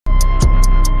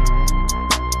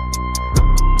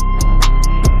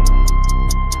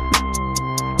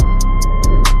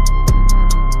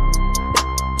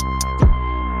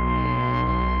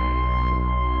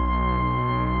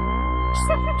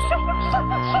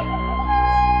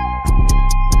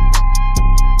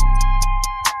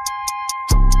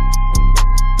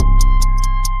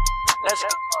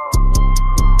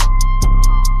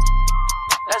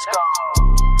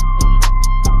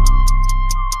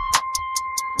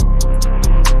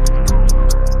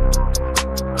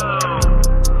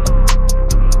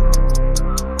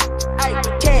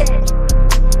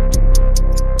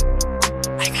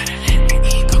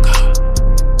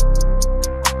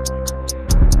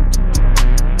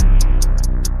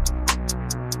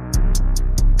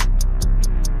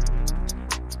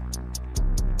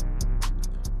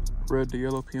red to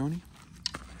yellow peony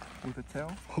with a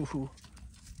tail. Ooh.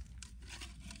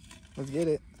 Let's get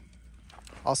it.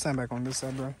 I'll stand back on this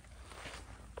side, bro.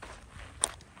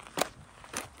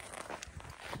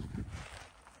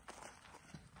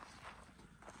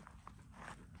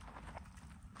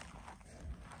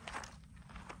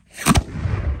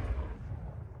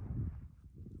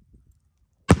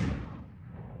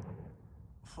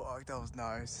 Fuck, that was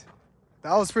nice.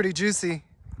 That was pretty juicy.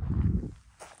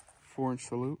 4-inch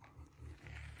salute.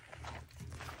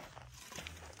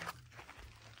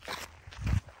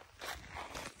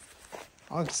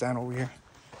 I'll stand over here.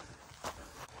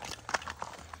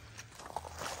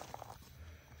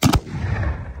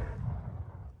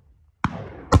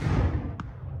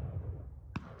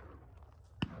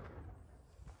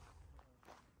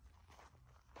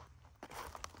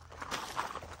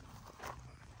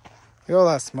 Look at all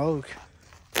that smoke.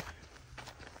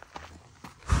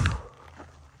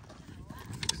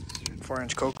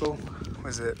 Four-inch cocoa. What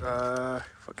is it?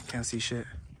 Fucking can't see shit.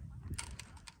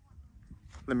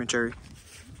 Lemon cherry.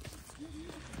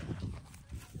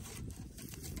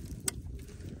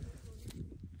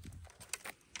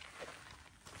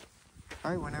 All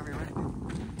right, whenever you're ready.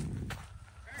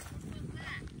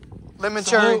 Lemon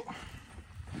cherry.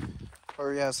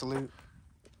 Or yeah, salute.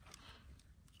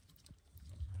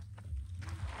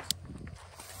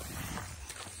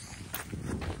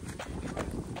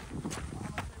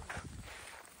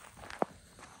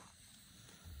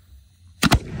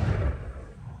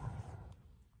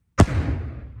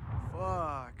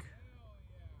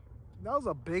 That was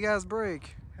a big ass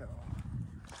break.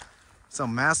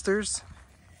 Some masters.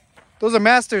 Those are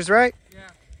masters, right? Yeah.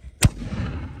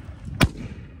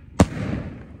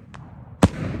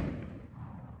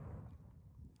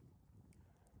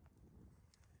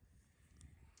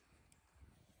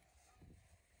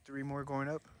 3 more going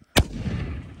up.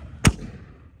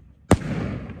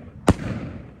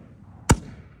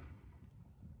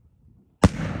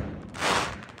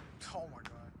 Oh my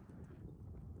god.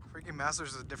 Freaking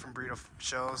masters is a different breed of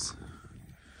shells.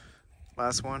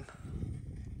 Last one.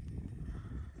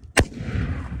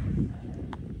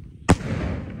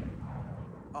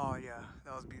 Oh yeah,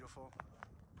 that was beautiful.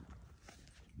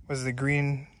 Was the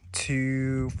green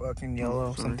to fucking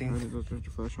yellow something? That's your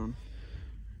flash on.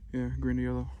 Yeah, green to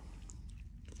yellow.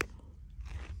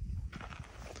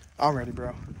 I'm ready, bro.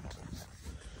 I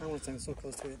don't want to stand so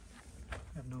close to it. I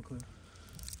have no clue.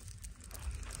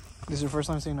 This is your first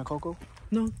time seeing a cocoa?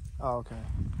 No. Oh, okay.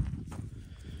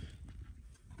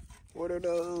 What are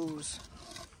those?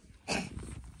 Hey.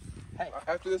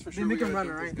 After this, for sure, They make him run,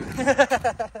 right?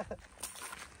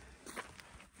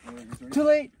 Too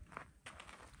late.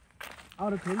 I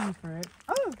would have paid you for it.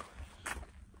 Oh.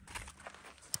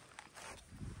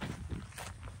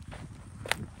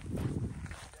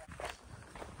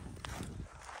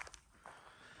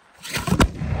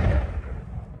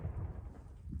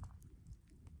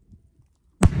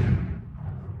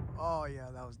 Oh yeah,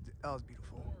 that was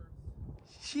beautiful.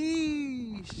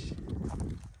 Sheesh.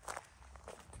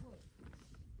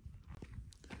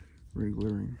 Really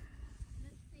glittering.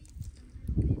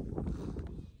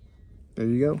 There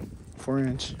you go.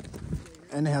 4-inch.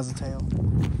 And it has a tail.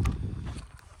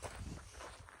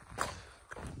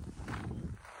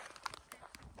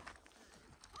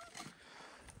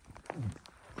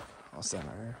 I'll stand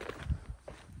right here.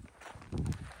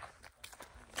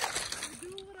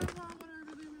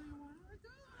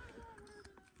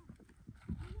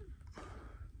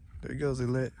 There he goes, he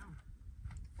lit.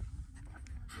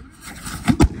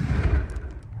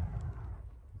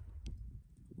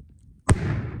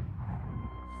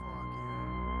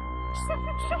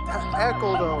 That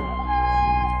echo though.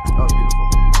 That was beautiful.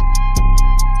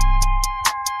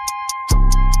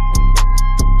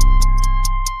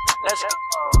 Let's go.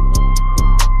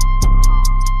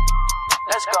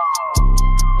 Let's go.